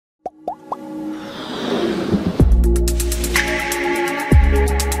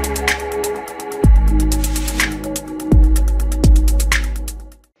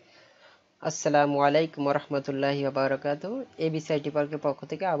আসসালামু আলাইকুম রহমতুল্লাহি বারাকাতুহু। এবিসিআইটি পার্কের পক্ষ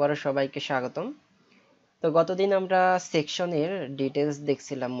থেকে আবারও সবাইকে স্বাগতম। তো গতদিন আমরা সেকশনের ডিটেলস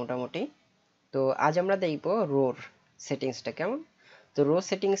দেখছিলাম মোটামুটি। তো আজ আমরা দেখব রোর সেটিংসটা কেমন। তো রো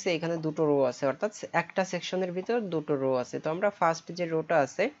সেটিংসে এখানে দুটো রো আছে, অর্থাৎ একটা সেকশনের ভিতর দুটো রো আছে। তো আমরা ফার্স্ট যে রোটা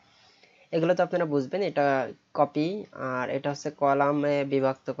আছে এগুলো তো আপনারা বুঝবেন, এটা কপি আর এটা হচ্ছে কলামে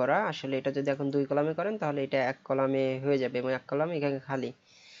বিভক্ত করা। আসলে এটা যদি এখন দুই কলামে করেন তাহলে এটা এক কলামে হয়ে যাবে এবং এক কলাম এখানে খালি।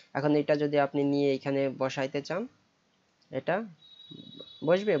 এখন এটা যদি আপনি নিয়ে এখানে বসাইতে চান, এটা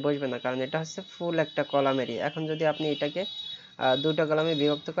বসবে না, কারণ এটা হচ্ছে ফুল একটা কলামেরই। এখন যদি আপনি এটাকে দুটো কলামে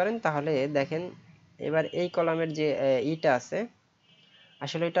বিভক্ত করেন তাহলে দেখেন এবার এই কলামের যে ইটা আছে,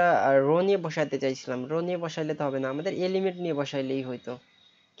 আসলে এটা রো নিয়ে বসাইতে চাইছিলাম। রো নিয়ে বসাইলে তো হবে না, আমাদের এলিমেন্ট নিয়ে বসাইলেই হইতো।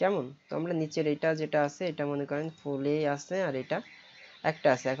 কেমন? তো আমরা নিচের এটা যেটা আছে এটা মনে করেন ফুলেই আছে আর এটা একটা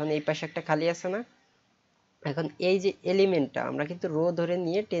আছে। এখন এই পাশে একটা খালি আছে না? এখন এই যে এলিমেন্টটা আমরা কিন্তু রো ধরে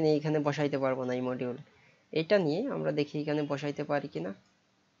নিয়ে টেনে এখানে বসাইতে পারবো না। এই মডিউল এটা নিয়ে আমরা দেখি এখানে বসাইতে পারি কিনা।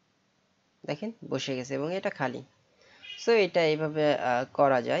 দেখেন বসে গেছে এবং এটা খালি। সো এটা এইভাবে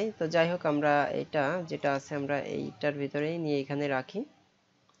করা যায়। তো যাই হোক, আমরা এটা যেটা আছে আমরা এইটার ভিতরেই নিয়ে এখানে রাখি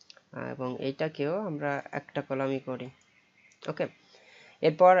এবং এইটাকেও আমরা একটা কলামই করি। ওকে,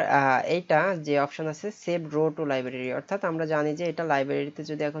 এরপর এইটা যে অপশন আছে সেভ রো টু লাইব্রেরি, অর্থাৎ আমরা জানি যে এটা লাইব্রেরিতে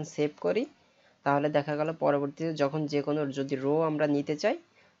যদি এখন সেভ করি তাহলে দেখা গেল পরবর্তীতে যখন যে কোনো যদি রো আমরা নিতে চাই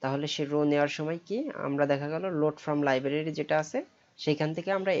তাহলে সে রো নেওয়ার সময় কি আমরা দেখা গেল লোড ফ্রম লাইব্রেরি যেটা আছে সেইখান থেকে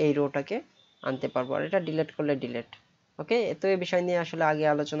আমরা এই রোটাকে আনতে পারবো, আর এটা ডিলিট করলে ডিলিট। ওকে, তো এই বিষয় নিয়ে আসলে আগে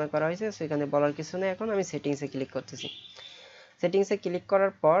আলোচনা করা হয়েছে, সেখানে বলার কিছু নেই। এখন আমি সেটিংসে ক্লিক করতেছি। সেটিংসে ক্লিক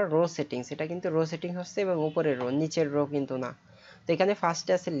করার পর রো সেটিংস, এটা কিন্তু রো সেটিং হচ্ছে এবং উপরের রো, নিচের রো কিন্তু না। তো এখানে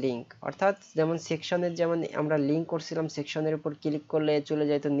ফার্স্টে আছে লিঙ্ক, অর্থাৎ যেমন সেকশনের যেমন আমরা লিঙ্ক করছিলাম, সেকশনের উপর ক্লিক করলে চলে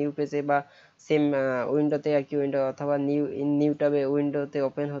যেত নিউ পেজে বা সেম উইন্ডোতে আর কি, উইন্ডো অথবা নিউ ট্যাবে উইন্ডোতে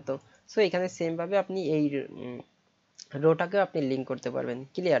ওপেন হতো। সো এখানে সেম ভাবে আপনি এই রোটাকে আপনি লিঙ্ক করতে পারবেন।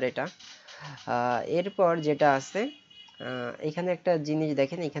 ক্লিয়ার? এটা এরপর যেটা আছে এখানে একটা জিনিস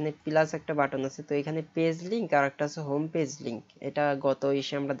দেখেন, এখানে প্লাস একটা বাটন আছে। তো এখানে পেজ লিঙ্ক আর একটা আছে হোম পেজ লিঙ্ক, এটা গত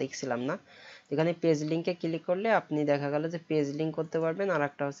ইসে আমরা দেখছিলাম না। এখানে পেজ লিঙ্কে ক্লিক করলে আপনি দেখা গেল যে পেজ লিঙ্ক করতে পারবেন, আর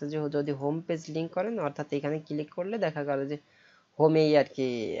একটা হচ্ছে যে যদি হোম পেজ লিঙ্ক করেন, অর্থাৎ এখানে ক্লিক করলে দেখা গেল যে হোমেই আর কি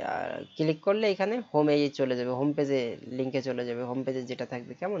ক্লিক করলে এখানে হোমেই চলে যাবে, হোম পেজে লিঙ্কে চলে যাবে, হোম পেজে যেটা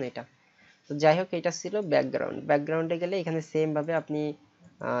থাকবে। কেমন? এটা তো যাই হোক, এটা ছিল ব্যাকগ্রাউন্ড। ব্যাকগ্রাউন্ডে গেলে এখানে সেম ভাবে আপনি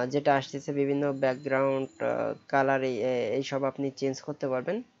যেটা আসতেছে বিভিন্ন ব্যাকগ্রাউন্ড কালার এইসব আপনি চেঞ্জ করতে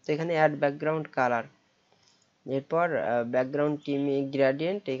পারবেন। তো এখানে অ্যাড ব্যাকগ্রাউন্ড কালার, এরপর ব্যাকগ্রাউন্ড টিম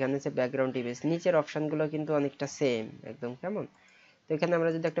গ্রেডিয়েন্ট, এখানে হচ্ছে ব্যাকগ্রাউন্ড ইমেজ। নিচের অপশনগুলো কিন্তু অনেকটা সেম একদম। কেমন? তো এখানে আমরা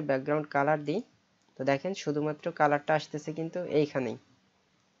যদি একটা ব্যাকগ্রাউন্ড কালার দিই তো দেখেন শুধুমাত্র কালারটা আসতেছে কিন্তু এইখানেই,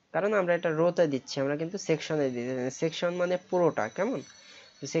 কারণ আমরা এটা রোতে দিচ্ছি, আমরা কিন্তু সেকশনে দিচ্ছি। সেকশন মানে পুরোটা। কেমন?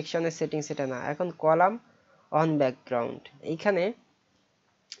 সেকশনের সেটিংস এটা না। এখন কলাম অন ব্যাকগ্রাউন্ড, এইখানে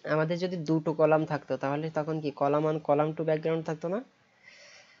আমাদের যদি দুটো কলাম থাকতো তাহলে তখন কি column on column two background থাকতো না?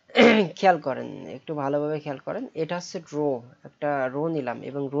 খেয়াল করেন, একটু ভালোভাবে খেয়াল করেন। এটা হচ্ছে রো, একটা রো নিলাম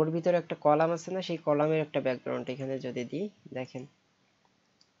এবং রোর ভিতরে একটা কলাম আছে না, সেই কলামের একটা ব্যাকগ্রাউন্ড এখানে যদি দিই, দেখেন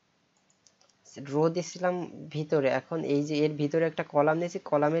রো দিছিলাম ভিতরে, এখন এই যে এর ভিতরে একটা কলাম নিয়েছি,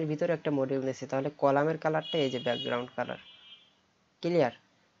 কলামের ভিতরে একটা মডিউল নিয়েছি, তাহলে কলামের কালারটা এই যে ব্যাকগ্রাউন্ড কালার। ক্লিয়ার?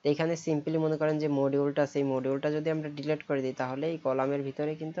 তো এখানে সিম্পলি মনে করেন যে মডিউলটা, সেই মডিউলটা যদি আমরা ডিলিট করে দিই তাহলে এই কলামের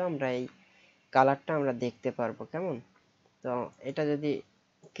ভিতরে কিন্তু আমরা এই কালারটা আমরা দেখতে পারবো। কেমন? তো এটা যদি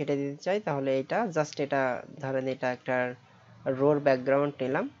কেটে দিতে চাই তাহলে এটা জাস্ট, এটা ধরেন এটা একটা রোর ব্যাকগ্রাউন্ড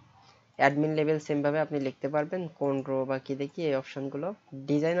নিলাম। অ্যাডমিন লেভেল সেম ভাবে আপনি লিখতে পারবেন কোন রো বা কি দেখি এই অপশনগুলো।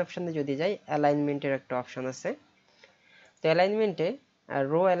 ডিজাইন অপশনে যদি যাই, অ্যালাইনমেন্টের একটা অপশন আছে। তো অ্যালাইনমেন্টে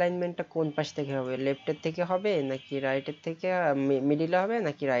রো অ্যালাইনমেন্টটা কোন পাশ থেকে হবে, লেফটের থেকে হবে নাকি রাইটের থেকে, মিডিলে হবে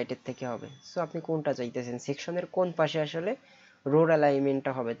নাকি রাইটের থেকে হবে? সো আপনি কোনটা চাইতেছেন, সেকশনের কোন পাশে আসলে রোর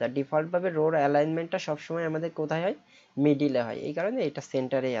অ্যালাইনমেন্টটা হবে? তা ডিফল্ট ভাবে রোর অ্যালাইনমেন্টটা সবসময় আমাদের কোথায় হয়? মিডিলে হয়, এই কারণে এটা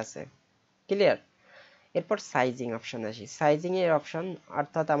সেন্টারেই আছে। ক্লিয়ার? এরপর সাইজিং অপশন আসি। সাইজিং এর অপশন,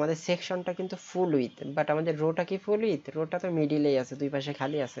 অর্থাৎ আমাদের সেকশনটা কিন্তু ফুল উইথ, বাট আমাদের রোটা কি ফুল উইথ? রোটা তো মিডিলেই আছে, দুই পাশে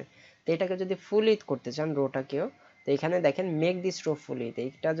খালি আছে। তো এটাকে যদি ফুল উইথ করতে চান রোটাকেও, তো এখানে দেখেন make this rho full with,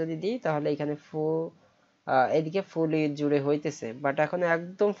 এইটা যদি দিই তাহলে এখানে এদিকে ফুল উইথ জুড়ে হইতেছে, বাট এখন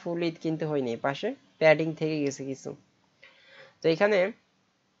একদম ফুল উইথ কিন্তু হয়নি, পাশে প্যাডিং থেকে গেছে কিছু। তো এখানে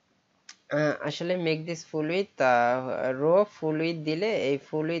আসলে make this full with rho full with দিলে এই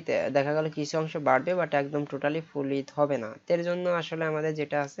ফুল উইথ দেখা গেল কিছু অংশ বাড়বে, বাট একদম টোটালি ফুল উইথ হবে না। এর জন্য আসলে আমাদের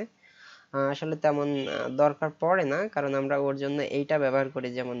যেটা আছে আসলে তেমন দরকার পড়ে না, কারণ আমরা ওর জন্য এইটা ব্যবহার করি,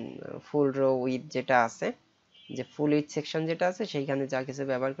 যেমন ফুল রো উইথ যেটা আছে, যে ফুল উইথ সেকশন যেটা আছে সেইখানে যা কিছু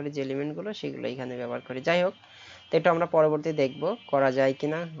ব্যবহার করি, যে এলিমেন্টগুলো সেগুলো এখানে ব্যবহার করি। যাই হোক, তো এটা আমরা পরবর্তী দেখব করা যায়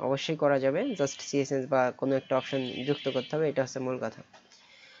কিনা। অবশ্যই করা যাবে, জাস্ট সিএসএস বা কোনো একটা অপশন যুক্ত করতে হবে, এটা হচ্ছে মূল কথা।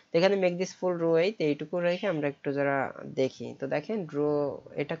 তো এখানে make this full rho eight, এইটুকু রেখে আমরা একটু যারা দেখি, তো দেখেন রো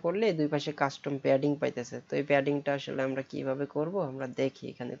এটা করলে দুই পাশে কাস্টম প্যাডিং পাইতেছে। তো এই প্যাডিংটা আসলে আমরা কিভাবে করব, আমরা দেখি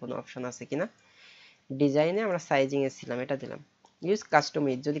এখানে কোনো অপশন আছে কিনা। ডিজাইনে আমরা সাইজিং এ ছিলাম, এটা দিলাম ইউজ কাস্টম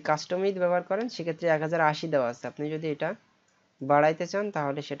উইথ। যদি কাস্টম উইথ ব্যবহার করেন সেক্ষেত্রে 1080 দেওয়া আছে, আপনি যদি এটা বাড়াইতে চান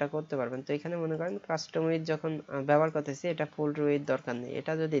তাহলে সেটা করতে পারবেন। তো এখানে মনে করেন কাস্টম উইথ যখন ব্যবহার করতেছি, এটা ফুল উইথ দরকার নেই,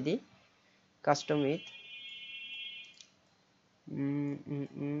 এটা যদি দিই কাস্টম উইথ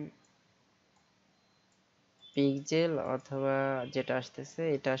পিক্সেল অথবা যেটা আসতেছে,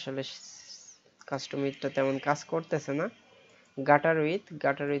 এটা আসলে কাস্টম উইথটা তেমন কাজ করতেছে না। গাটার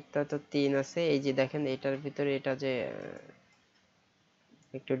উইথটা তো 3 আছে, এই যে দেখেন এটার ভিতরে এটা যে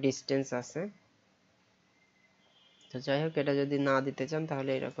একটু ডিসটেন্স আছে। তো যাই হোক, এটা যদি না দিতে চান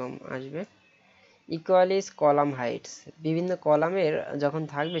তাহলে এরকম আসবে। ইকুয়াল ইজ কলাম হাইটস, বিভিন্ন কলামের যখন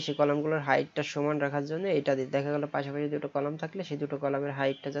থাকবে সেই কলামগুলোর হাইটটা সমান রাখার জন্য এটা দিই। দেখা গেল পাশাপাশি দুটো কলাম থাকলে সেই দুটো কলামের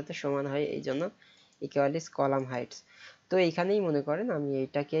হাইটটা যাতে সমান হয়, এই জন্য ইকুয়াল ইজ কলাম হাইটস। তো এইখানেই মনে করেন আমি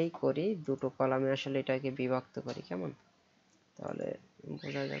এইটাকেই করি, দুটো কলামে আসলে এটাকে বিভক্ত করি, কেমন তাহলে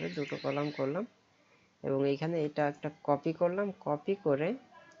বোঝা যাবে। দুটো কলাম করলাম এবং এইখানে এটা একটা কপি করলাম, কপি করে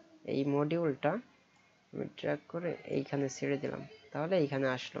এই মডিউলটা আমি ড্র্যাগ করে এইখানে ছেড়ে দিলাম, তাহলে এইখানে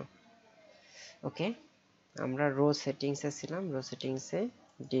আসলো। ওকে, আমরা রো সেটিংসে ছিলাম, রো সেটিংসে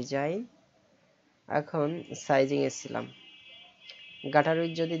ডিজাইন, এখন সাইজিং এ ছিলাম। গাটার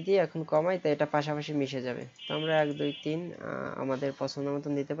উইথ যদি দিই এখন কমাই, তো এটা পাশাপাশি মিশে যাবে। তো আমরা 1 2 3 আমাদের পছন্দ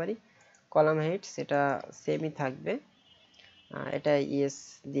মতন দিতে পারি। কলাম হাইটস এটা সেমই থাকবে, এটা ইয়েস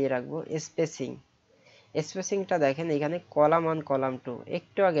দিয়ে রাখবো। স্পেসিংটা দেখেন এখানে কলাম 1 কলাম 2,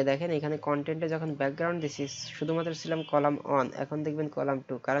 একটু আগে দেখেন এখানে কন্টেন্টে যখন ব্যাকগ্রাউন্ড দিছি শুধুমাত্র ছিলাম কলাম 1, এখন দেখবেন কলাম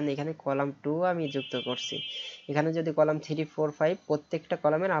 2, কারণ এখানে কলাম 2 আমি যুক্ত করছি। এখানে যদি কলাম 3 4 5 প্রত্যেকটা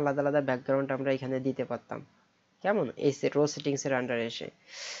কলামের আলাদা আলাদা ব্যাকগ্রাউন্ড আমরা এখানে দিতে পারতাম, কেমন এই রো সেটিংস এর আন্ডারে এসে।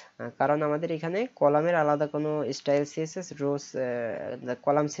 কারণ আমাদের এখানে কলামের আলাদা কোনো স্টাইল সিএসএস রোজ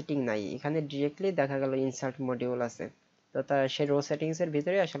কলাম সেটিং নাই, এখানে ডিরেক্টলি দেখা গেল ইনসার্ট মডিউল আছে। তো সেই রো সেটিংস এর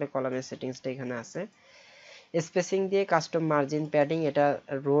ভিতরে আসলে কলামের সেটিংসটা এখানে আছে। স্পেসিং দিয়ে কাস্টম মার্জিন প্যাডিং এটা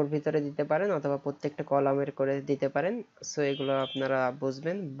রোর ভিতরে দিতে পারেন অথবা প্রত্যেকটা কলামের করে দিতে পারেন। সো এগুলো আপনারা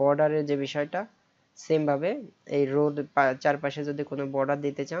বুঝবেন। বর্ডারের যে বিষয়টা সেম ভাবে এই রোর চারপাশে যদি কোনো বর্ডার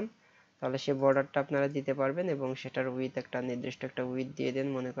দিতে চান তাহলে সেই বর্ডারটা আপনারা দিতে পারবেন এবং সেটার উইথ একটা নির্দিষ্ট একটা উইথ দিয়ে দেন,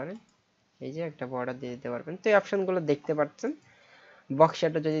 মনে করেন এই যে একটা বর্ডার দিয়ে দিতে পারবেন। তো এই অপশনগুলো দেখতে পাচ্ছেন। বক্স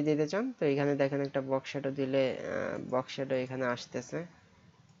শ্যাডো যদি দিতে চান তো এখানে দেখেন একটা বক্স শ্যাডো দিলে বক্স শ্যাডো এখানে আসতেছে,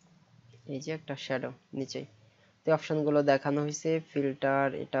 এই যে একটা শ্যাডো নিচে। তো অপশনগুলো দেখানো হয়েছে, ফিল্টার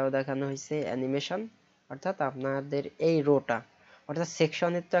এটাও দেখানো হয়েছে, অ্যানিমেশন অর্থাৎ আপনাদের এই রোটা অর্থাৎ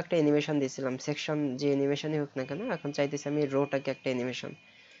সেকশনের তো একটা অ্যানিমেশন দিয়েছিলাম, সেকশন যে অ্যানিমেশনই হোক না কেন, এখন চাইতেছি আমি রোটাকে একটা অ্যানিমেশন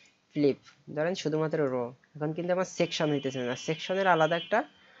ফ্লিপ, ধরেন শুধুমাত্র রো। এখন কিন্তু আমার সেকশন হইতেছে না, সেকশনের আলাদা একটা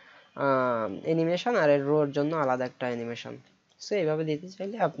অ্যানিমেশন আর এর রোর জন্য আলাদা একটা অ্যানিমেশন। সো এইভাবে দিতে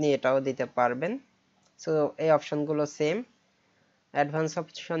চাইলে আপনি এটাও দিতে পারবেন। সো এই অপশনগুলো সেম। অ্যাডভান্স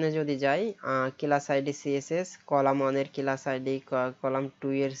অপশনে যদি যাই, ক্লাস আইডি সিএসএস, কলাম 1 এর ক্লাস আইডি, কলাম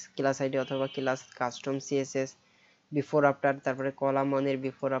 2 এর ক্লাস আইডি অথবা class custom CSS, before after, তারপরে কলাম 1 এর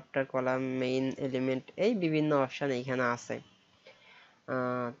before after, column main element, এই বিভিন্ন অপশন এখানে আছে।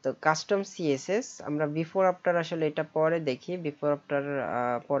 তো কাস্টম সিএসএস আমরা বিফোর আফটার আসলে এটা পরে দেখি, বিফোর আফটার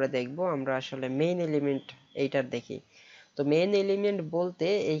পরে দেখব, আমরা আসলে মেইন এলিমেন্ট এইটার দেখি। তো মেইন এলিমেন্ট বলতে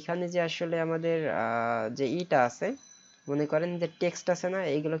এইখানে যে আসলে আমাদের যে ইটা আছে, মনে করেন যে টেক্সট আছে না,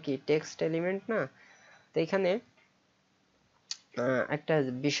 এইগুলো কি টেক্সট এলিমেন্ট না। তো এখানে একটা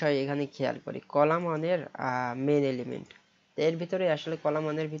বিষয় এখানে খেয়াল করি, কলাম 1 এর মেইন এলিমেন্ট, এর ভিতরে আসলে কলাম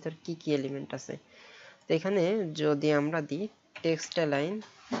 1 এর ভিতর কি কি এলিমেন্ট আছে। তো এখানে যদি আমরা দিই টেক্সট লাইন,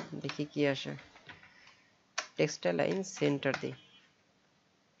 দেখি কি আসে, টেক্সট লাইন সেন্টার দিই,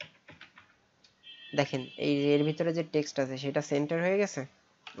 দেখেন এই এর ভিতরে যে টেক্সট আছে সেটা সেন্টার হয়ে গেছে।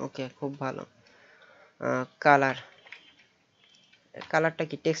 ওকে, খুব ভালো। কালার, কালারটা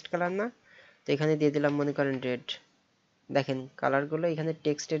কি টেক্সট কালার না, তো এখানে দিয়ে দিলাম মনে করেন রেড, দেখেন কালারগুলো এখানে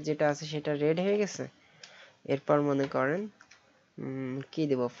টেক্সটের যেটা আছে সেটা রেড হয়ে গেছে। এরপর মনে করেন কি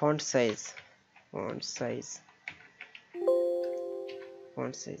দেব, font size, font size,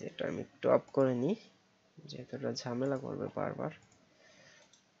 font size এটা আমি একটু আপ করে নিই যেহেতু এটা ঝামেলা করবে বারবার।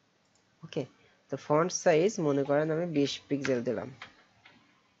 ওকে, তো ফন্ট সাইজ মনে করেন আমি 20 পিক্সেল দিলাম,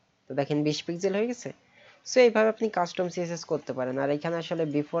 তো দেখেন 20 পিক্সেল হয়ে গেছে। সো এইভাবে আপনি কাস্টম সিএসএস করতে পারেন। আর এখানে আসলে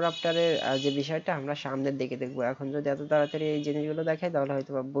বিফোর আফটারের যে বিষয়টা আমরা সামনের দিকে দেখবো, এখন যদি এত তাড়াতাড়ি এই জিনিসগুলো দেখাই তাহলে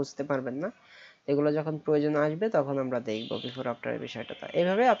হয়তো বুঝতে পারবেন না। এগুলো যখন প্রয়োজন আসবে তখন আমরা দেখব বিফোর আফটার এর বিষয়টা। তো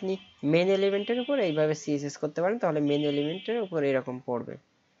এইভাবে আপনি মেন এলিমেন্টের উপর এইভাবে সিএসএস করতে পারেন, তাহলে মেন এলিমেন্টের উপর এরকম পড়বে।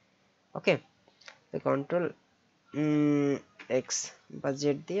 ওকে, তো কন্ট্রোল এক্স বা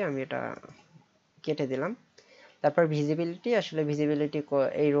জেড দিয়ে আমি এটা কেটে দিলাম। তারপর ভিজিবিলিটি, আসলে ভিজিবিলিটি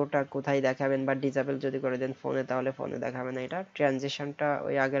এই রোটা কোথায় দেখাবেন বা ডিসেবল যদি করে দেন ফোনে, তাহলে ফোনে দেখাবে না। এটা ট্রানজিশনটা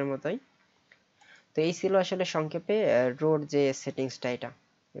ওই আগের মতোই। তো এই ছিল আসলে সংক্ষেপে রোর যে সেটিংসটা এটা।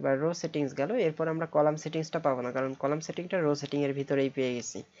 এবার রো সেটিংস গেল, এরপর আমরা কলাম সেটিংসটা পাবো না, কারণ কলাম সেটিংটা রো সেটিং এর ভিতরেই পেয়ে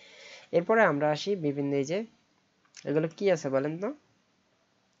গেছি। এরপরে আমরা আসি বিভিন্ন এই যে এগুলো কি আছে বলেন তো,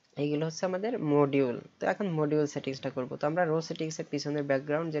 এইগুলো হচ্ছে আমাদের মডিউল। তো এখন মডিউল সেটিংসটা করব। তো আমরা রো সেটিংস এর পিছনের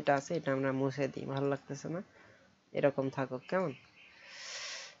ব্যাকগ্রাউন্ড যেটা আছে এটা আমরা মুছে দিই, ভালো লাগতেছে না, এরকম থাকুক কেমন।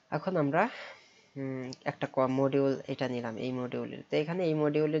 এখন আমরা একটা মডিউল এটা নিলাম, এই মডিউলের। তো এখানে এই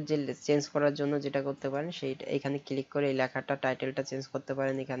মডিউলের যে চেঞ্জ করার জন্য যেটা করতে পারেন সেইটা এখানে ক্লিক করে এই লেখাটা টাইটেলটা চেঞ্জ করতে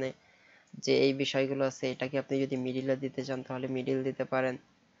পারেন। এখানে যে এই বিষয়গুলো আছে এটাকে আপনি যদি মিডিলে দিতে চান তাহলে মিডিল দিতে পারেন,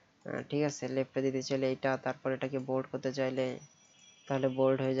 ঠিক আছে। লেফটে দিতে চাইলে এটা, তারপর এটাকে বোল্ড করতে চাইলে তাহলে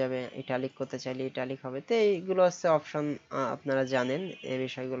বোল্ড হয়ে যাবে, ইটালিক করতে চাইলে ইটালিক হবে। তো এইগুলো হচ্ছে অপশন, আপনারা জানেন, এই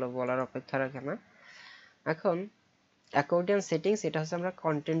বিষয়গুলো বলার অপেক্ষা রাখে না। এখন অ্যাকর্ডিয়ন সেটিংস, এটা হচ্ছে আমরা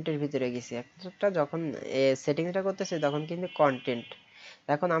কন্টেন্টের ভিতরে গেছি। একটা যখন সেটিংসটা করতেছি তখন কিন্তু কন্টেন্ট,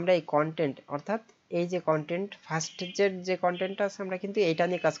 এখন আমরা এই কন্টেন্ট অর্থাৎ এই যে কন্টেন্ট ফার্স্ট যে কন্টেন্টটা আছে আমরা কিন্তু এইটা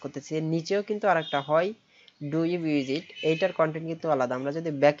নিয়ে কাজ করতেছি। এর নিচেও কিন্তু আরেকটা হয় ডু ইউ ইউজ ইট, এইটার কন্টেন্ট কিন্তু আলাদা। আমরা যদি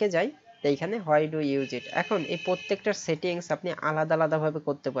ব্যাকে যাই তো এইখানে হয় ডু ইউজ ইট। এখন এই প্রত্যেকটার সেটিংস আপনি আলাদা আলাদাভাবে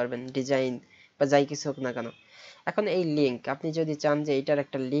করতে পারবেন, ডিজাইন বা যাই কিছু হোক না কেন। এখন এই লিঙ্ক আপনি যদি চান যে এইটার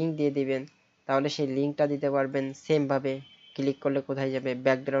একটা লিঙ্ক দিয়ে দিবেন তাহলে সেই লিঙ্কটা দিতে পারবেন সেম ভাবে। ক্লিক করলে কোথায় যাবে,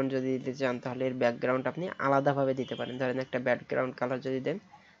 ব্যাকগ্রাউন্ড যদি দিতে চান তাহলে এর ব্যাকগ্রাউন্ড আপনি আলাদাভাবে দিতে পারেন। ধরেন একটা ব্যাকগ্রাউন্ড কালার যদি দেন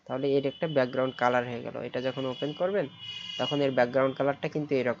তাহলে এর একটা ব্যাকগ্রাউন্ড কালার হয়ে গেল। এটা যখন ওপেন করবেন তখন এর ব্যাকগ্রাউন্ড কালারটা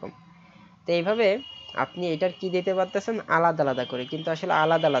কিন্তু এরকম। তো এইভাবে আপনি এটার কি দিতে পারতেছেন আলাদা আলাদা করে, কিন্তু আসলে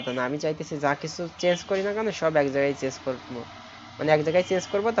আলাদা আলাদা না। আমি চাইতেছি যা কিছু চেঞ্জ করি না কেন সব এক জায়গায় চেঞ্জ করবো, মানে এক জায়গায় চেঞ্জ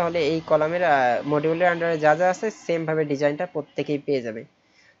করব, তাহলে এই কলামের মডিউলের আন্ডারে যা যা আছে সেম ভাবে ডিজাইনটা প্রত্যেকেই পেয়ে যাবে।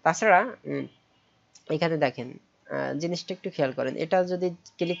 তাছাড়া এখানে দেখেন জিনিসটা একটু খেয়াল করেন, এটা যদি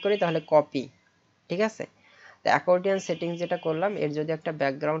ক্লিক করি তাহলে কপি, ঠিক আছে। তো অ্যাকর্ডিয়ন সেটিংস যেটা করলাম এর যদি একটা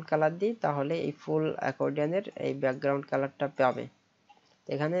ব্যাকগ্রাউন্ড কালার দিই তাহলে এই ফুল অ্যাকর্ডিয়নের এই ব্যাকগ্রাউন্ড কালারটা পাবে।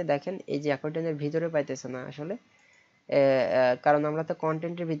 এখানে দেখেন এই যে অ্যাকর্ডিয়নের ভিতরে পাইতেছে না আসলে, কারণ আমরা তো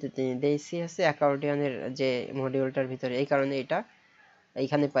কন্টেন্টের ভিতরে দিয়েছি হচ্ছে অ্যাকর্ডিয়নের যে মডিউলটার ভিতরে, এই কারণে এটা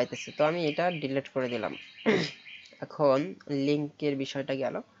এইখানে পাইতেছে। তো আমি এটা ডিলিট করে দিলাম। এখন লিংকের বিষয়টা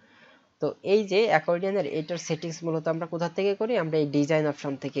গেল। তো এই যে অ্যাকর্ডিয়নের এটার সেটিংস মূলত আমরা কোথা থেকে করি, আমরা এই ডিজাইন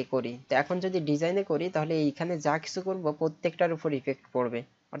অপশন থেকে করি। তো এখন যদি ডিজাইনে করি তাহলে এইখানে যা কিছু করব প্রত্যেকটার উপর ইফেক্ট পড়বে,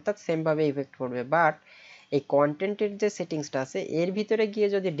 অর্থাৎ সেম ভাবে ইফেক্ট পড়বে। বাট এই কন্টেন্টের যে সেটিংসটা আছে এর ভিতরে গিয়ে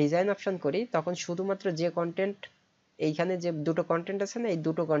যদি ডিজাইন অপশন করি তখন শুধুমাত্র যে কন্টেন্ট, এইখানে যে দুটো কন্টেন্ট আছে না, এই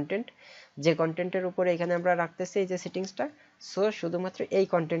দুটো কন্টেন্ট, যে কন্টেন্টের উপরে এখানে আমরা রাখতেছি এই যে সেটিংসটা, সো শুধুমাত্র এই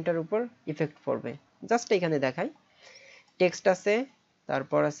কন্টেন্টের উপর ইফেক্ট পড়বে। জাস্ট এখানে দেখাই টেক্সট আছে,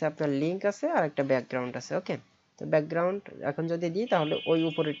 তারপর আছে আপনার লিংক আছে আর একটা ব্যাকগ্রাউন্ড আছে। ওকে, তো ব্যাকগ্রাউন্ড এখন যদি দিই তাহলে ওই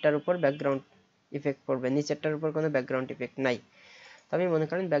উপরেরটার উপর ব্যাকগ্রাউন্ড ইফেক্ট পড়বে, নিচেরটার উপর কোনো ব্যাকগ্রাউন্ড ইফেক্ট নাই। তো আমি মনে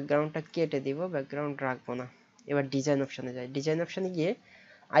করেন ব্যাকগ্রাউন্ডটা কেটে দিব, ব্যাকগ্রাউন্ড রাখবো না। এবার ডিজাইন অপশনে যাই, ডিজাইন অপশনে গিয়ে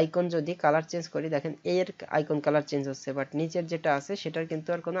আইকন যদি কালার চেঞ্জ করি দেখেন এর আইকন কালার চেঞ্জ হচ্ছে, বাট নিচের যেটা আছে সেটার কিন্তু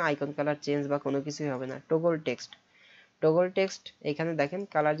আর কোনো আইকন কালার চেঞ্জ বা কোনো কিছুই হবে না। টগল টেক্সট, টগল টেক্সট এখানে দেখেন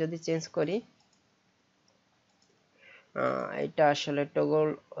কালার যদি চেঞ্জ করি, এটা আসলে টগল,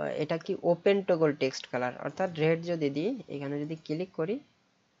 এটা কি ওপেন টগল টেক্সট কালার, অর্থাৎ রেড যদি দিই এখানে যদি ক্লিক করি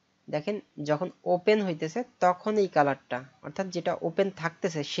দেখেন যখন ওপেন হইতেছে তখন এই কালারটা, অর্থাৎ যেটা ওপেন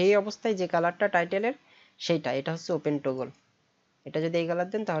থাকতেছে সেই অবস্থায় যে কালারটা টাইটেলের সেইটা, এটা হচ্ছে ওপেন টগল। এটা যদি এই কালার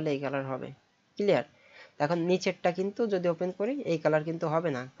দেন তাহলে এই কালার হবে, ক্লিয়ার। এখন নিচেরটা কিন্তু যদি ওপেন করি এই কালার কিন্তু হবে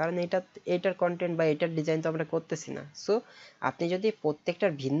না, কারণ এটার কন্টেন্ট বা এটার ডিজাইন তো আমরা করতেছি না। সো আপনি যদি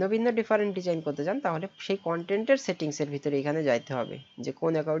প্রত্যেকটার ভিন্ন ভিন্ন ডিফারেন্ট ডিজাইন করতে চান তাহলে সেই কন্টেন্টের সেটিংসের ভিতরে এখানে যাইতে হবে যে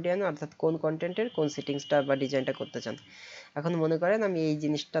কোন অ্যাকর্ডিয়ন অর্থাৎ কোন কন্টেন্টের কোন সেটিংসটা বা ডিজাইনটা করতে চান। এখন মনে করেন আমি এই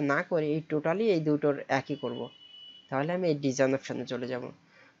জিনিসটা না করে এই টোটালি এই দুটোর একই করব, তাহলে আমি এই ডিজাইন অপশনে চলে যাব।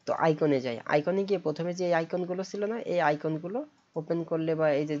 তো আইকনে যাই, আইকনে গিয়ে প্রথমে যে আইকনগুলো ছিল না এই আইকনগুলো ওপেন করলে বা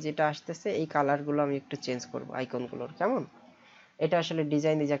এই যে যেটা আসতেছে এই কালারগুলো আমি একটু চেঞ্জ করব আইকনগুলোর, কেমন। এটা আসলে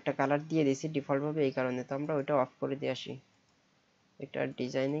ডিজাইনে যে একটা কালার দিয়ে দিয়েছি ডিফল্ট ভাবে, এই কারণে তো আমরা ওইটা অফ করে দিয়ে আসি। এটা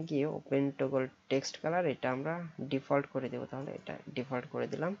ডিজাইনে গিয়ে ওপেন টগল টেক্সট কালার এটা আমরা ডিফল্ট করে দেব, তাহলে এটা ডিফল্ট করে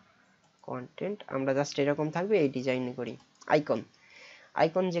দিলাম। কন্টেন্ট আমরা জাস্ট এরকম থাকবে এই ডিজাইনে করি। আইকন,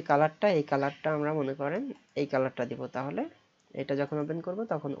 আইকন যে কালারটা এই কালারটা আমরা মনে করেন এই কালারটা দিব, তাহলে এটা যখন ওপেন করব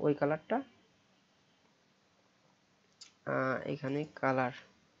তখন ওই কালারটা এখানে কালার,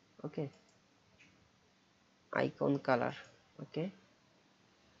 ওকে, আইকন কালার। ওকে,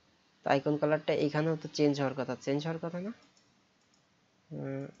 তো আইকন কালারটা এখানেও তো চেঞ্জ হওয়ার কথা না?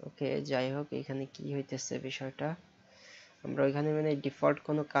 ওকে, যাই হোক, এখানে কি হইতেছে বিষয়টা, আমরা ওইখানে মানে ডিফল্ট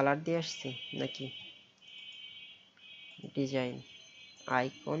কোনো কালার দিয়ে আসছি নাকি? ডিজাইন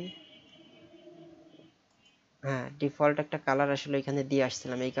আইকন, হ্যাঁ ডিফল্ট একটা কালার আসলে এখানে দিয়ে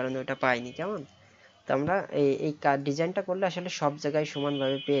আসছিলাম, এই কারণে ওটা পাইনি। কেমন, তো আমরা এই ডিজাইনটা করলে আসলে সব জায়গায়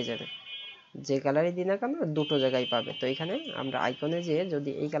সমানভাবে পেয়ে যাবে, যে কালারই দিই না কেন দুটো জায়গায় পাবে। তো এখানে আমরা আইকনে যেয়ে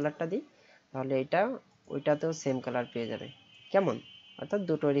যদি এই কালারটা দিই তাহলে এটা ওইটাতেও সেম কালার পেয়ে যাবে। কেমন, অর্থাৎ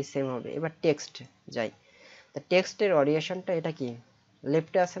দুটোরই সেম হবে। এবার টেক্সট যাই, তো টেক্সটের অরিয়েশনটা এটা কি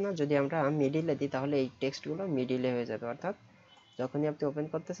লেফটে আছে না, যদি আমরা মিডিলে দিই তাহলে এই টেক্সটগুলো মিডিলে হয়ে যাবে, অর্থাৎ যখনই আপনি ওপেন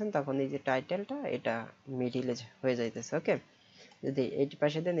করতেছেন তখন এই যে টাইটেলটা এটা মিডিলে হয়ে যাইতেছে। ওকে, যদি এই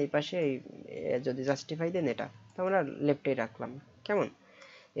পাশে দেন এই পাশে যদি জাস্টিফাই দেন এটা, তো আমরা লেফটেই রাখলাম। কেমন,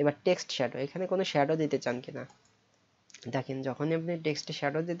 এবার টেক্সট শ্যাডো, এখানে কোনো শ্যাডো দিতে চান কিনা দেখেন, যখনই আপনি টেক্সটে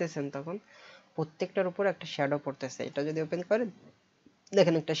শ্যাডো দিতেছেন তখন প্রত্যেকটার উপর একটা শ্যাডো পড়তেছে। এটা যদি ওপেন করেন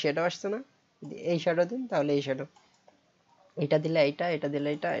দেখেন একটা শ্যাডো আসছে না, এই শ্যাডো দিন তাহলে এই শ্যাডো, এটা দিলে এইটা, এটা দিলে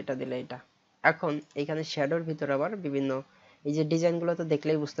এটা, এটা দিলে এটা। এখন এখানে শ্যাডোর ভিতর আবার বিভিন্ন এই যে ডিজাইনগুলো তো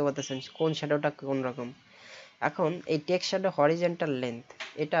দেখলেই বুঝতে পারতেছেন কোন শ্যাডোটা কোন রকম। এখন এই টেক্সট শ্যাডো হরিজন্টাল লেন্থ,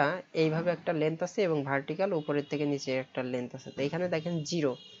 এটা এইভাবে একটা লেন্থ আছে এবং ভার্টিক্যাল উপরের থেকে নিচে একটা লেন্থ আছে। তো এখানে দেখেন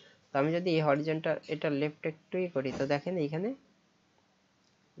 0, তো আমি যদি এই হরিজন্টাল এটা লেফট একটুই করি তো দেখেন এইখানে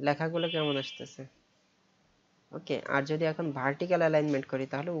লেখাগুলো কেমন আসতেছে। ওকে, আর যদি এখন ভার্টিক্যাল অ্যালাইনমেন্ট করি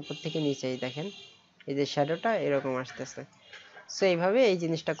তাহলে উপর থেকে নিচেই দেখেন এই যে শ্যাডোটা এরকম আসতেছে। সো এইভাবে এই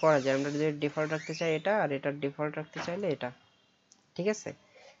জিনিসটা করা যায়, আমরা যদি ডিফল্ট রাখতে চাই এটা, আর এটা ডিফল্ট রাখতে চাইলে এটা। ঠিক আছে,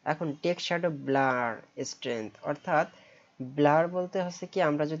 এখন টেক্সট শ্যাডো ব্লার স্ট্রেংথ, অর্থাৎ ব্লার বলতে হচ্ছে কি,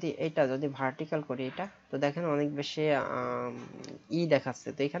 আমরা যদি এটা যদি ভার্টিক্যাল করি এটা, তো দেখেন অনেক বেশি দেখাচ্ছে।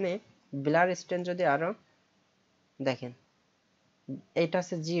 তো এখানে ব্লার স্ট্রেংথ যদি আরো দেখেন এটা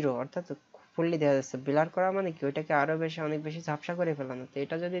হচ্ছে 0, অর্থাৎ ফুললি দেখা যাচ্ছে। ব্লার করা মানে কি, ওইটাকে আরো বেশি অনেক বেশি ঝাপসা করে ফেলানো। তো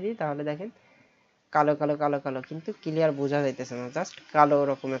এটা যদি দিই তাহলে দেখেন কালো কালো কালো কালো, কিন্তু ক্লিয়ার বোঝা যাইতেছে না, জাস্ট কালো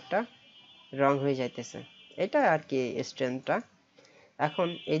রকম একটা রং হয়ে যাইতেছে। এটা আর কি স্ট্রেংথটা। এখন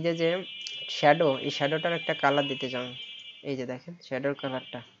এই যে যে শ্যাডো, এই শ্যাডোটার একটা কালার দিতে চান, এই যে দেখেন শ্যাডোর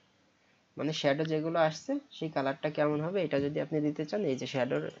কালারটা, মানে শ্যাডো যেগুলো আসছে সেই কালারটা কেমন হবে এটা যদি আপনি দিতে চান, এই যে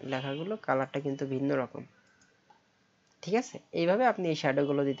শ্যাডোর লেখাগুলো কালারটা কিন্তু ভিন্ন রকম। ঠিক আছে, এইভাবে আপনি এই শ্যাডো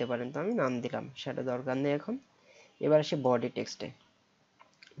গুলো দিতে পারেন। তো আমি নাম দিলাম, শ্যাডো দরকার নেই এখন। এবার আসি বডি টেক্সটে।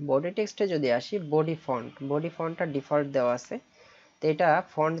 বডি টেক্সটে যদি আসি, বডি ফন্টটা ডিফল্ট দেওয়া আছে। তো এটা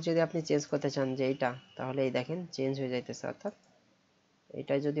ফন্ট যদি আপনি চেঞ্জ করতে চান যে এইটা, তাহলে এই দেখেন চেঞ্জ হয়ে যাইতেছে, অর্থাৎ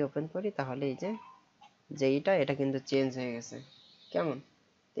এটা যদি ওপেন করি তাহলে এই যে এইটা এটা কিন্তু চেঞ্জ হয়ে গেছে। কেমন,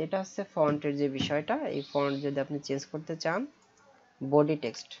 এটা হচ্ছে ফন্টের যে বিষয়টা, এই ফন্ট যদি আপনি চেঞ্জ করতে চান বডি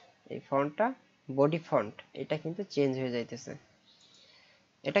টেক্সট, এই ফন্টটা বডি ফন্ট এটা কিন্তু চেঞ্জ হয়ে যাইতেছে।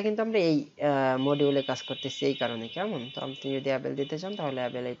 এটা কিন্তু আমরা এই মডিউলে কাজ করতেছি এই কারণে। কেমন, তো আপনি যদি অ্যাবেল দিতে চান তাহলে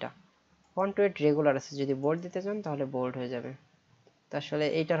অ্যাবেল, এটা ফন্ট ওয়েট রেগুলার আছে, যদি বোল্ড দিতে চান তাহলে বোল্ড হয়ে যাবে। তো আসলে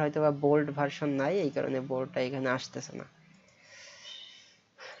এইটার হয়তো বা বোল্ড ভার্সন নাই, এই কারণে বোল্ডটা এখানে আসতেছে না।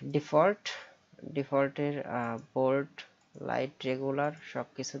 ডিফল্টের বোল্ড লাইট রেগুলার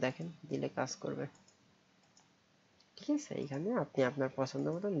সবকিছু দেখেন দিলে কাজ করবে। ঠিক আছে, এখানে আপনি আপনার পছন্দ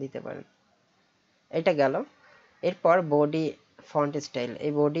মতন দিতে পারেন। এটা গেল। এরপর বডি ফন্ট স্টাইল,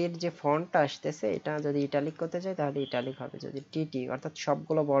 এই বডির যে ফন্টটা আসতেছে এটা যদি ইটালিক করতে চাই তাহলে ইটালিক হবে, যদি টিটি অর্থাৎ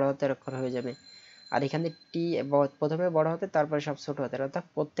সবগুলো বড় হাতের অক্ষর হয়ে যাবে। আর এখানে টি প্রথমে বড় হাতের তারপরে সব ছোট হাতের, অর্থাৎ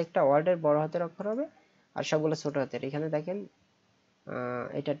প্রত্যেকটা ওয়ার্ডের বড় হাতের অক্ষর হবে আর সবগুলো ছোট হাতের। এখানে দেখেন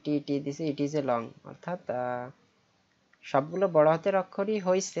এটা টি টি দিছে, ইট ইজ এ লং, অর্থাৎ সবগুলো বড় হাতের অক্ষরই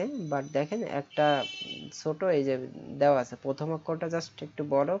হয়েছে, বাট দেখেন একটা ছোট এই যে দেওয়া আছে, প্রথম অক্ষরটা জাস্ট একটু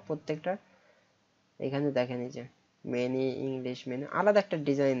বড় প্রত্যেকটা। এখানে দেখেন এই যে মেনি ইংলিশ মেনি আলাদা একটা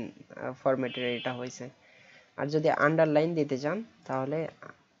ডিজাইন ফরম্যাটের এটা হয়েছে। আর যদি আন্ডারলাইন দিতে চান তাহলে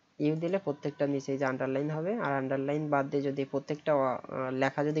ইউ দিলে প্রত্যেকটা নিচে যে আন্ডারলাইন হবে, আর আন্ডারলাইন বাদ দিয়ে যদি প্রত্যেকটা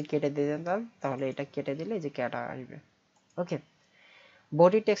লেখা যদি কেটে দিতে চান তাহলে এটা কেটে দিলে যে কেটা আসবে। ওকে,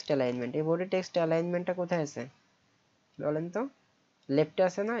 বডি টেক্সট অ্যালাইনমেন্ট, এই বডি টেক্সট অ্যালাইনমেন্টটা কোথায় আছে বলেন তো? লেফটে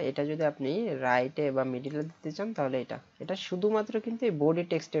আছে না, এটা যদি আপনি রাইটে বা মিডিলে দিতে চান তাহলে এটা, এটা শুধুমাত্র কিন্তু এই বডি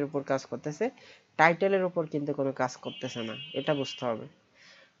টেক্সটের উপর কাজ করতেছে, টাইটেলের উপর কিন্তু কোনো কাজ করতেছে না, এটা বুঝতে হবে।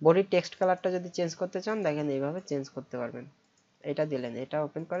 বডি টেক্সট কালারটা যদি চেঞ্জ করতে চান দেখেন এইভাবে চেঞ্জ করতে পারবেন। এটা দিলেন, এটা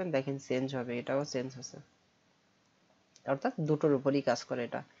ওপেন করেন দেখেন চেঞ্জ হবে, এটাও চেঞ্জ হচ্ছে, অর্থাৎ দুটোর উপরই কাজ করে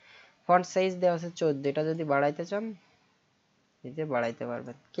এটা। ফন্ট সাইজ দেওয়া আছে 14, এটা যদি বাড়াইতে চান এই যে বাড়াইতে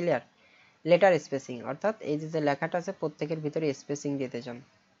পারবেন। ক্লিয়ার, লেটার স্পেসিং, অর্থাৎ এই যে লেখাটা আছে প্রত্যেকের ভিতরে স্পেসিং দিতে চান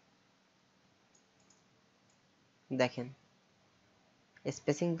দেখেন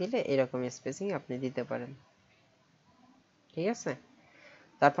স্পেসিং দিলে এরকম স্পেসিং আপনি দিতে পারেন। ঠিক আছে।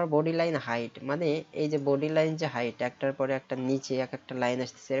 তারপর বডি লাইন হাইট, মানে এই যে বডি লাইন যে হাইট একটার পরে একটা নিচে এক একটা লাইন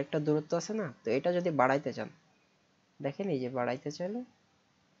আসতেছে, এর একটা দূরত্ব আছে না, তো এটা যদি বাড়াইতে চান, দেখেন এই যে বাড়াইতে চাইলে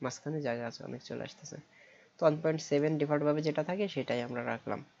মাঝখানে জায়গা আছে অনেক চলে আসতেছে, তো 1.7 ডিফল্ট ভাবে যেটা থাকে সেটাই আমরা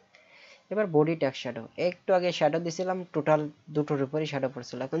রাখলাম। এবার বডি ট্যাগ শ্যাডো, একটু আগে শ্যাডো দিছিলাম, টোটাল দুটোর উপরই শ্যাডো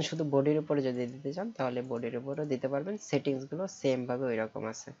পড়ছিল, এখন শুধু বডির উপরে যদি দিতে চান তাহলে বডির উপরেও দিতে পারবেন, সেটিংস গুলো সেম ভাবে ওই রকম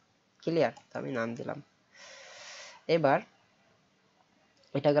আছে। ক্লিয়ার? তো আমি নাম দিলাম। এবার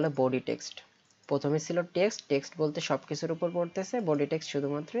এটা গেল বডি টেক্সট। প্রথমে ছিল টেক্সট, টেক্সট বলতে সবকিছুর উপর পড়তেছে, বডি টেক্সট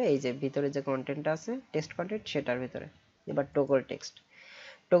শুধুমাত্র এই যে ভিতরে যে কন্টেন্টটা আছে টেক্সট কন্টেন্ট সেটার ভিতরে। এবার toggle text,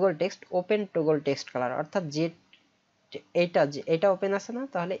 toggle text open toggle text colour, অর্থাৎ যে এইটা যে এটা ওপেন আছে না,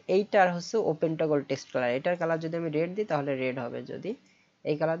 তাহলে এইটার হচ্ছে ওপেন টগল টেক্সট কালার, এটার কালার যদি আমি রেড দিই তাহলে রেড হবে, যদি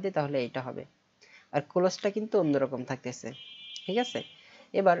এই কালার দিই তাহলে এইটা হবে। আর ক্লোজটা কিন্তু অন্যরকম থাকতেছে, ঠিক আছে।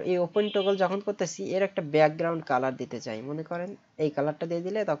 এবার এই ওপেন টগল যখন করতেছি এর একটা ব্যাকগ্রাউন্ড কালার দিতে চাই, মনে করেন এই কালারটা দিয়ে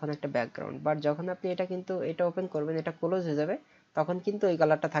দিলে তখন একটা ব্যাকগ্রাউন্ড, বাট যখন আপনি এটা কিন্তু এটা ওপেন করবেন এটা ক্লোজ হয়ে যাবে, তখন কিন্তু এই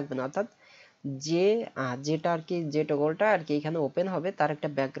কালারটা থাকবে না, অর্থাৎ যে যেটা আর কি যে টগলটা আর কি এখানে ওপেন হবে তার একটা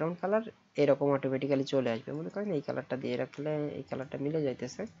ব্যাকগ্রাউন্ড কালার এরকম অটোমেটিক্যালি চলে আসবে। মনে করেন এই কালারটা দিয়ে রাখলে এই কালারটা মিলে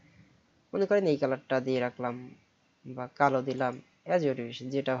যাইতেছে, মনে করেন এই কালারটা দিয়ে রাখলাম বা কালো দিলাম, অ্যাজ ইউর উইশ,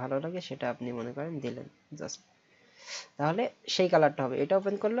 যেটা ভালো লাগে সেটা আপনি মনে করেন দিলেন জাস্ট, তাহলে সেই কালারটা হবে। এটা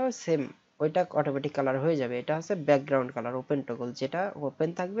ওপেন করলেও সেম ওইটা অটোমেটিক কালার হয়ে যাবে, এটা হচ্ছে ব্যাকগ্রাউন্ড কালার ওপেন টগল, যেটা ওপেন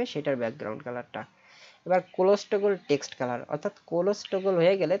থাকবে সেটার ব্যাকগ্রাউন্ড কালারটা। এবার ক্লোজ টগল টেক্সট কালার, অর্থাৎ ক্লোজ টগল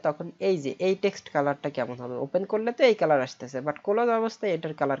হয়ে গেলে তখন এই যে এই টেক্সট কালারটা কেমন হবে, ওপেন করলে তো এই কালার আসতেছে, বাট ক্লোজ অবস্থায়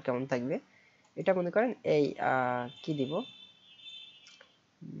এটার কালার কেমন থাকবে, এটা মনে করেন এই কি দিব,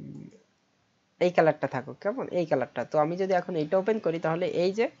 এই কালারটা থাকুক, কেমন এই কালারটা। তো আমি যদি এখন এটা ওপেন করি তাহলে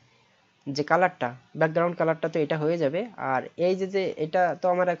এই যে যে কালারটা ব্যাকগ্রাউন্ড কালারটা তো এটা হয়ে যাবে, আর এই যে যে এটা তো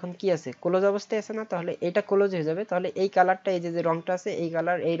আমার এখন কি আছে ক্লোজ অবস্থায় আছে না, তাহলে এটা ক্লোজ হয়ে যাবে, তাহলে এই কালারটা এই যে যে রংটা আছে এই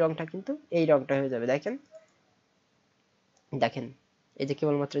কালার এই রংটা কিন্তু এই রংটা হয়ে যাবে। দেখেন দেখেন এই যে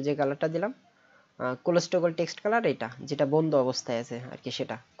কেবলমাত্র যে কালারটা দিলাম ক্লোজ টগল টেক্সট কালার, এটা যেটা বন্ধ অবস্থায় আছে আর কি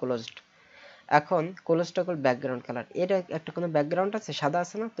সেটা ক্লোজড। এখন ক্লোজ টগল ব্যাকগ্রাউন্ড কালার, এর একটা কোনো ব্যাকগ্রাউন্ড আছে সাদা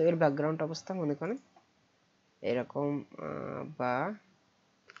আছে না, তো এর ব্যাকগ্রাউন্ড অবস্থা মনে করেন এরকম বা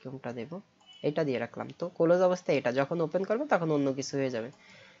কোনটা দেব, এটা দিয়ে রাখলাম। তো ক্লোজ অবস্থায় এটা যখন ওপেন করবে তখন অন্য কিছু হয়ে যাবে,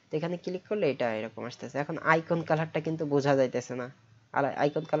 তো এখানে ক্লিক করলে এটা এরকম আসতেছে। এখন আইকন কালারটা কিন্তু বোঝা যাইতেছে না, আর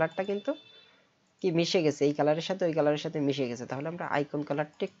আইকন কালারটা কিন্তু কি মিশে গেছে এই কালারের সাথে ওই কালারের সাথে মিশে গেছে, তাহলে আমরা আইকন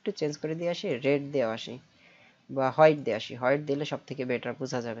কালারটা একটু চেঞ্জ করে দিয়ে আসি, রেড দিয়ে আসি বা হোয়াইট দিয়ে আসি, হোয়াইট দিলে সব থেকে বেটার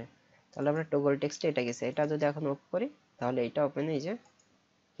বোঝা যাবে। তাহলে আমরা টগল টেক্সটে এটা গেছে, এটা যদি এখন ওপেন করি তাহলে এটা ওপেন, এই যে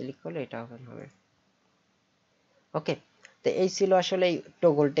ক্লিক করলে এটা ওপেন হবে। ওকে, তো এই ছিল আসলে এই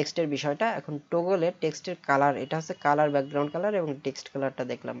টগল টেক্সটের বিষয়টা। এখন টগলের টেক্সটের কালার, এটা হচ্ছে কালার ব্যাকগ্রাউন্ড কালার এবং টেক্সট কালারটা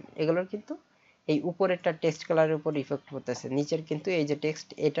দেখলাম, এগুলোর কিন্তু এই উপরেরটা টেক্সট কালারের উপর ইফেক্ট পড়তেছে, নিচের কিন্তু এই যে টেক্সট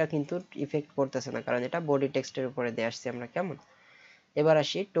এটা কিন্তু ইফেক্ট পড়তেছে না, কারণ এটা বডি টেক্সটের উপরে দিয়ে আসছি আমরা, কেমন। এবার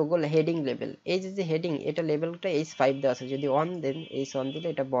আসি টগল হেডিং লেভেল, এই যে যে হেডিং এটা লেভেলটা H5 দেওয়া আছে, যদি অন দেন H1 দিলে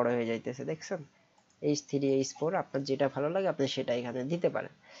এটা বড় হয়ে যাইতেছে, দেখছেন H3 H4 আপনার যেটা ভালো লাগে আপনি সেটা এখানে দিতে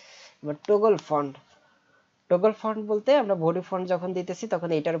পারেন। এবার টগল ফন্ট, টগল ফন্ট বলতে আমরা বডি ফন্ট যখন দিতেছি তখন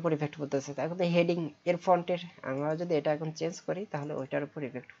এটার উপর ইফেক্ট পড়তেছে, এখন হেডিং এর ফন্টের আমরা যদি এটা এখন চেঞ্জ করি তাহলে ওইটার উপর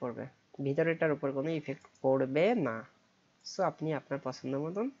ইফেক্ট পড়বে, ভিতরেটার উপর কোনো ইফেক্ট পড়বে না। সো আপনি আপনার পছন্দ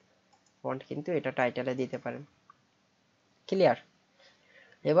মতন ফন্ট কিন্তু এটা টাইটেলে দিতে পারেন। ক্লিয়ার?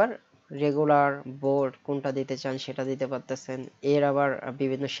 এবার রেগুলার বোল্ড কোনটা দিতে চান সেটা দিতে পারতেছেন, এর আবার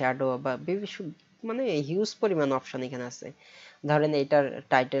বিভিন্ন শ্যাডো বা মানে হিউজ পরিমাণ অপশন এখানে আছে। ধরেন এটার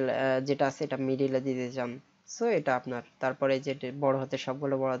টাইটেল যেটা আছে এটা মিডিলে দিতে চান, সো এটা আপনার, তারপরে যে বড় হাতের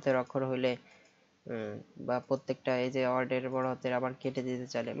সবগুলো বড় হাতের অক্ষর হইলে বা প্রত্যেকটা এই যে ওয়ার্ডের বড় হাতের আবার কেটে দিতে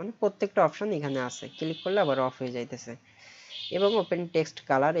চাইলে, মানে প্রত্যেকটা অপশন এখানে আছে, ক্লিক করলে আবার অফ হয়ে যাইতেছে। এবং ওপেন টেক্সট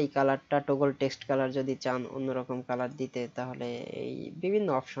কালার, এই কালারটা টগল টেক্সট কালার যদি চান অন্যরকম কালার দিতে তাহলে এই বিভিন্ন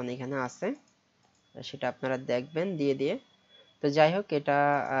অপশন এখানে আছে, সেটা আপনারা দেখবেন দিয়ে দিয়ে। তো যাই হোক এটা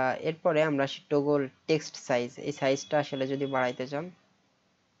এরপরে আমরা টগল টেক্সট সাইজ, এই সাইজটা আসলে যদি বাড়াইতে চান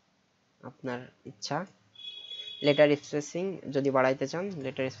আপনার ইচ্ছা, লেটার স্পেসিং যদি বাড়াইতে চান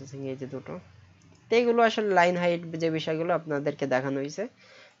লেটার স্পেসিং এই যে দুটো, তো এগুলো আসলে লাইন হাইট যে বিষয়গুলো আপনাদেরকে দেখানো হয়েছে।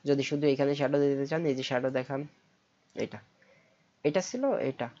 যদি শুধু এখানে শ্যাডো দিতে চান এই যে শ্যাডো দেখান, এটা এটা ছিল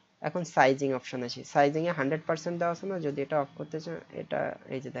এটা। এখন সাইজিং অপশন আছে, সাইজিং এ 100% দেওয়া আছে না, যদি এটা অফ করতে চান এটা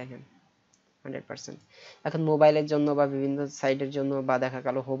এই যে দেখেন 100%। এখন মোবাইলের জন্য বা বিভিন্ন সাইডের জন্য বা দেখা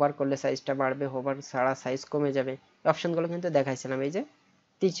গেল হোভার করলে সাইজটা বাড়বে, হোভার ছাড়া সাইজ কমে যাবে, এই অপশনগুলো কিন্তু দেখাইছিলাম, এই যে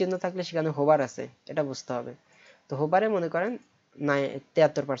তীর চিহ্ন থাকলে সেখানে হোভার আছে এটা বুঝতে হবে। তো হোভারে মনে করেন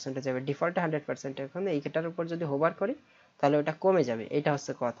 73% যাবে, ডিফল্টে 100%, এখন এইটার উপর যদি হোভার করি তাহলে ওটা কমে যাবে, এটা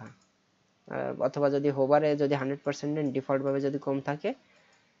হচ্ছে কথা। অথবা যদি হোভারে যদি 100% দেন, ডিফল্ট ভাবে যদি কম থাকে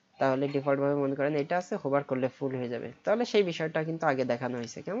তাহলে ডিফল্ট ভাবে মনে করেন এটা আছে, হোভার করলে ফুল হয়ে যাবে, তাহলে সেই বিষয়টা কিন্তু আগে দেখানো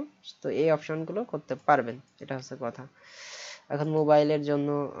হয়েছে। কেমন? তো এই অপশনগুলো করতে পারবেন, এটা হচ্ছে কথা। এখন মোবাইলের জন্য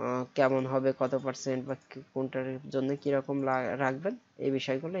কেমন হবে, কত পার্সেন্ট বা কোনটার জন্য কিরকম রাখবেন, এই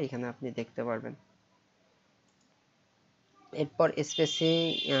বিষয়গুলো এখানে আপনি দেখতে পারবেন। এরপর স্পেসিং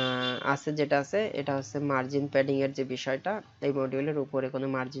আছে, যেটা আছে এটা হচ্ছে মার্জিন প্যাডিং এর যে বিষয়টা। এই মডিউলের উপরে কোনো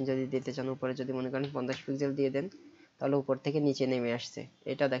মার্জিন যদি দিতে চান, উপরে যদি মনে করেন 50 পিক্সেল দিয়ে দেন, তাহলে উপর থেকে নিচে নেমে আসছে,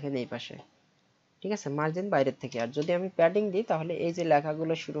 এটা দেখেন এই পাশে, ঠিক আছে, মার্জিন বাইরের থেকে। আর যদি আমি প্যাডিং দিই, তাহলে এই যে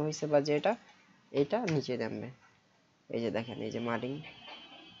লেখাগুলো শুরু হয়েছে বা যেটা, এটা নিচে নামবে। এই যে দেখেন, এই যে মার্জিন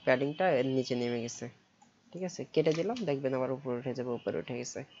প্যাডিংটা এর নিচে নেমে গেছে, ঠিক আছে, কেটে দিলাম, দেখবেন আবার উপরে উঠে যাবে, উপরে উঠে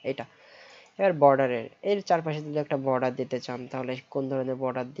গেছে এটা। এবার বর্ডারের এর চারপাশে যদি একটা বর্ডার দিতে চান, তাহলে কোন ধরনের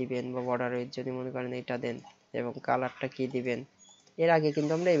বর্ডার দিবেন, বা বর্ডারের যদি মনে করেন এটা দেন, এবং কালারটা কি দিবেন, এর আগে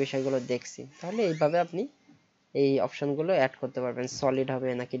কিন্তু আমরা এই বিষয়গুলো দেখছি। তাহলে এইভাবে আপনি এই অপশনগুলো অ্যাড করতে পারবেন, সলিড হবে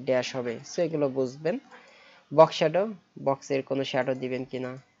নাকি ড্যাশ হবে, সো এগুলো বুঝবেন। বক্স শ্যাডো, বক্সের কোনো শ্যাডো দিবেন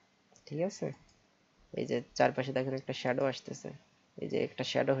কিনা, ঠিক আছে, এই যে চারপাশে দেখেন একটা শ্যাডো আসতেছে, এই যে একটা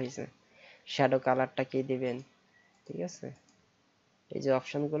শ্যাডো হয়েছে, শ্যাডো কালারটা কি দিবেন, ঠিক আছে, এই যে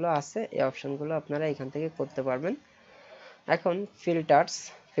অপশনগুলো আছে, এই অপশনগুলো আপনারা এখান থেকে করতে পারবেন। এখন ফিল্টারস,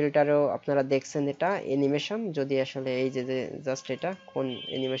 ফিল্টারেও আপনারা দেখছেন এটা অ্যানিমেশন, যদি আসলে এই যে জাস্ট এটা কোন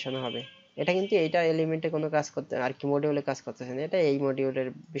অ্যানিমেশন হবে, এটা কিন্তু এইটা এলিমেন্টে কোনো কাজ করতে আর কি মডিউলে কাজ করতেছে না, এটা এই মডিউলের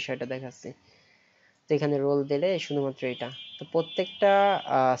বিষয়টা দেখাচ্ছি। তো এখানে রোল দিলে শুধুমাত্র এটা, তো প্রত্যেকটা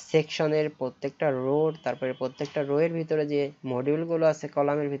সেকশনের প্রত্যেকটা রোর, তারপরে প্রত্যেকটা রো এর ভিতরে যে মডিউলগুলো আছে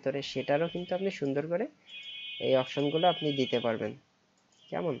কলামের ভিতরে, সেটারও কিন্তু আপনি সুন্দর করে এই অপশনগুলো আপনি দিতে পারবেন।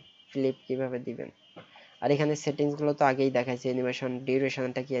 কেমন? ফ্লিপ কিভাবে দিবেন। আর এখানে সেটিংস গুলো তো আগেই দেখাইছে, অ্যানিমেশন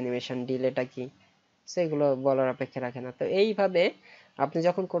ডিউরেশনটা কি, অ্যানিমেশন ডিলেটা কি, সেগুলো বলার অপেক্ষা রাখে না। তো এইভাবে আপনি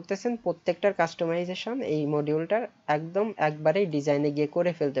যখন করতেছেন প্রত্যেকটার কাস্টমাইজেশন এই মডিউলটার একদম একবারেই ডিজাইনে গিয়ে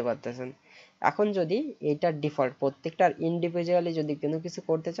করে ফেলতে পারতেছেন। এখন যদি এটার ডিফল্ট প্রত্যেকটার ইন্ডিভিজুয়ালি যদি কোনো কিছু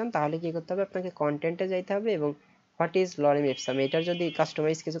করতে চান, তাহলে কি করতে হবে, আপনাকে কন্টেন্টে যাইতে হবে, এবং হোয়াট ইজ লরেম ইপসাম, এটার যদি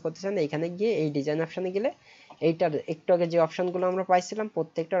কাস্টমাইজ কিছু করতে চান, এখানে গিয়ে এই ডিজাইন অপশনে গেলে এইটার একটু আগে যে অপশনগুলো আমরা পাইছিলাম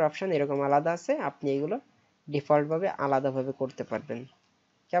প্রত্যেকটার অপশন এরকম আলাদা আছে, আপনি এগুলো ডিফল্ট ভাবে আলাদাভাবে করতে পারবেন।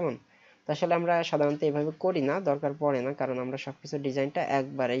 কেমন? তো আসলে আমরা সাধারণত এভাবে করি না, দরকার পড়ে না, কারণ আমরা সবকিছু ডিজাইনটা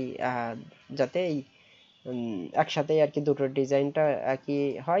একবারেই যাতে এই একসাথেই আর কি দুটো ডিজাইনটা একই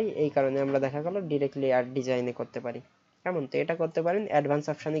হয়, এই কারণে আমরা দেখা গেল ডিরেক্টলি আর ডিজাইনে করতে পারি। কেমন? তো এটা করতে পারেন অ্যাডভান্স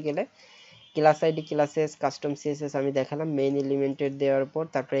অপশনে গেলে। Class ID, classes, custom CSS আমি দেখালাম মেইন এলিমেন্টের দেওয়ার পর,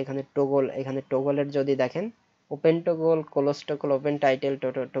 তারপরে এখানে টগল, এখানে টগলের যদি দেখেন open toggle, close toggle, open title,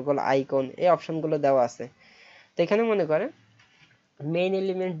 toggle icon, এই অপশনগুলো দেওয়া আছে। তো এখানে মনে করেন মেইন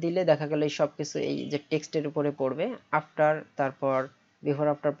এলিমেন্ট দিলে দেখা গেল এই সবকিছু এই যে টেক্সটের উপরে পড়বে। আফটার, তারপর বিফোর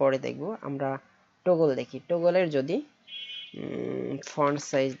আফটার পরে দেখব আমরা টগল দেখি, টগলের যদি ফন্ট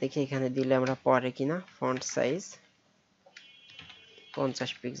সাইজ দেখি, এখানে দিলে আমরা পরে কিনা, ফন্ট সাইজ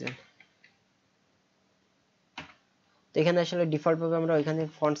 50 পিক্সেল। তো এখানে আসলে ডিফল্ট ভাবে আমরা ওইখানে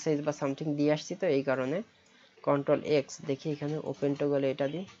ফন্ট সাইজ বা সামথিং দিয়ে আসছি, তো এই কারণে কন্ট্রোল এক্স দেখি, এখানে ওপেন টগলে এটা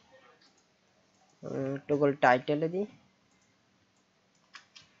দিই, টগল টাইটেলে দিই,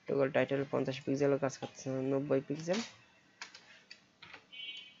 টগল টাইটেল 50 পিক্সেলও কাজ করছে, 90 পিক্সেল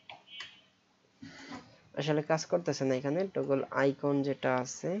আসলে কাজ করতেছে না। এখানে টগল আইকন যেটা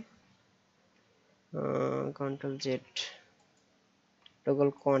আছে, control Z, toggle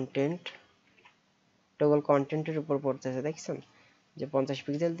content, toggle কন্টেন্টের উপর পড়তেছে, দেখছেন যে 50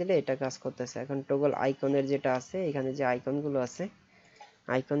 পিক্সেল দিলে এটা কাজ করতেছে। এখন টগল আইকনের যেটা আছে, এখানে যে আইকনগুলো আছে,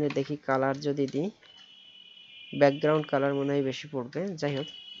 আইকনের দেখি কালার যদি দিই, ব্যাকগ্রাউন্ড কালার মনে হয় বেশি পড়বে, যাই হোক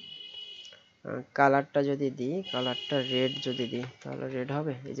কালারটা যদি দিই, কালারটা রেড যদি দিই, তাহলে রেড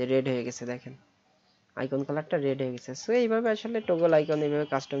হবে, এই যে রেড হয়ে গেছে, দেখেন আইকন কালারটা রেড হয়ে গেছে। সো এইভাবে আসলে টগল আইকন এইভাবে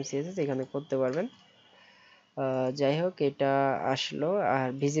কাস্টম সিএসএস এখানে করতে পারবেন। যাই হোক এটা আসলো। আর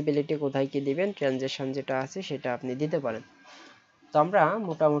ভিজিবিলিটি কোথায় কি দিবেন, ট্রানজিশন যেটা আছে সেটা আপনি দিতে পারেন। তো আমরা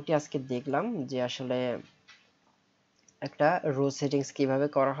মোটামুটি আজকে দেখলাম যে আসলে একটা রো সেটিংস কিভাবে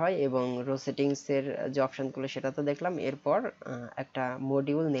করা হয়, এবং রো সেটিংস এর যে অপশনগুলো সেটা তো দেখলাম। এরপর একটা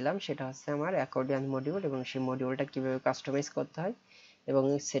মডিউল নিলাম, সেটা হচ্ছে আমার অ্যাকর্ডিয়ন মডিউল, এবং সেই মডিউলটা কিভাবে কাস্টমাইজ করতে হয় এবং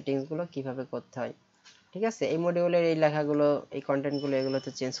এই সেটিংস গুলো কিভাবে করতে হয়। ঠিক আছে, এই মডিউলের এই লেখাগুলো, এই কন্টেন্টগুলো, এগুলো তো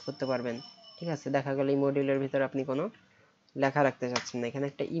চেঞ্জ করতে পারবেন। ঠিক আছে, দেখা গেল এই মডিউলের ভিতরে আপনি কোনো লেখা রাখতে চাচ্ছেন না, এখানে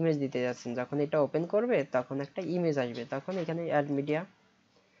একটা ইমেজ দিতে যাচ্ছেন, যখন এটা ওপেন করবে তখন একটা ইমেজ আসবে, তখন এখানে অ্যাড মিডিয়া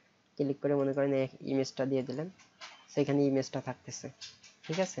ক্লিক করে মনে করেন এই ইমেজটা দিয়ে দিলেন, সেখানে ইমেজটা থাকতেছে।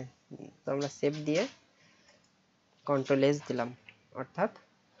 ঠিক আছে, তো আমরা সেভ দিয়ে কন্ট্রোল এস দিলাম, অর্থাৎ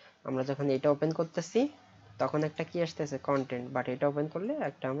আমরা যখন এটা ওপেন করতেছি তখন একটা কি আসতেছে কন্টেন্ট, বাট এটা ওপেন করলে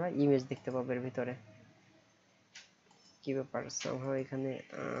একটা আমরা ইমেজ দেখতে পাবো এর ভিতরে। কি ব্যাপার, সামহাও এখানে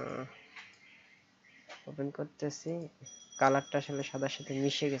ওপেন করতেছি, কালারটা আসলে সাদার সাথে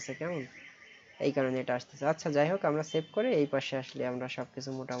মিশে গেছে কেমন, এই কারণে এটা আসতেছে। আচ্ছা যাই হোক, আমরা সেভ করে এই পাশে আসলে আমরা সবকিছু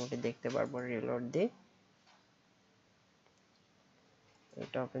মোটামুটি দেখতে পারবো। রিলোড দিয়ে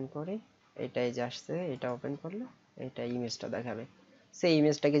এটা ওপেন করি, এটাই যে আসছে, এটা ওপেন করলে এটা ইমেজটা দেখাবে। সেই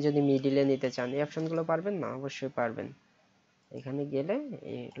ইমেজটাকে যদি মিডিলে নিতে চান এই অপশনগুলো পারবেন না? অবশ্যই পারবেন। এখানে গেলে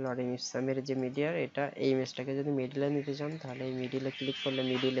এই লরিম ইপসামের যে মিডিয়ার এটা, এই ইমেজটাকে যদি মিডিলে নিতে চান তাহলে এই মিডিলে ক্লিক করলে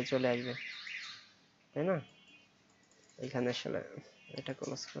মিডিলে চলে আসবে, তাই না? এখানে আসলে এটা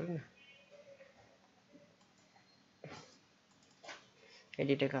ক্লোজ করি না,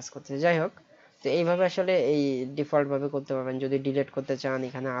 এডিটে কাজ করতে। যাই হোক, তো এইভাবে আসলে এই ডিফল্ট ভাবে করতে পারবেন। যদি ডিলিট করতে চান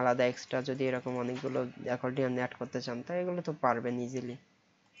এখানে আলাদা এক্সট্রা, যদি এরকম অনেকগুলো অ্যাকর্ডিয়ন অ্যাড করতে চান তো এগুলো তো পারবেন ইজিলি।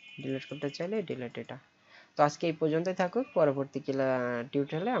 ডিলিট করতে চাইলে ডিলিট এটা। তো আজকে এই পর্যন্তই থাকুক, পরবর্তী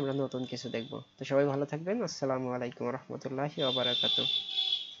টিউটোরিয়ালে আমরা নতুন কিছু দেখব। তো সবাই ভালো থাকবেন। আসসালামু আলাইকুম রহমতুল্লাহি ওয়া বারাকাতুহু।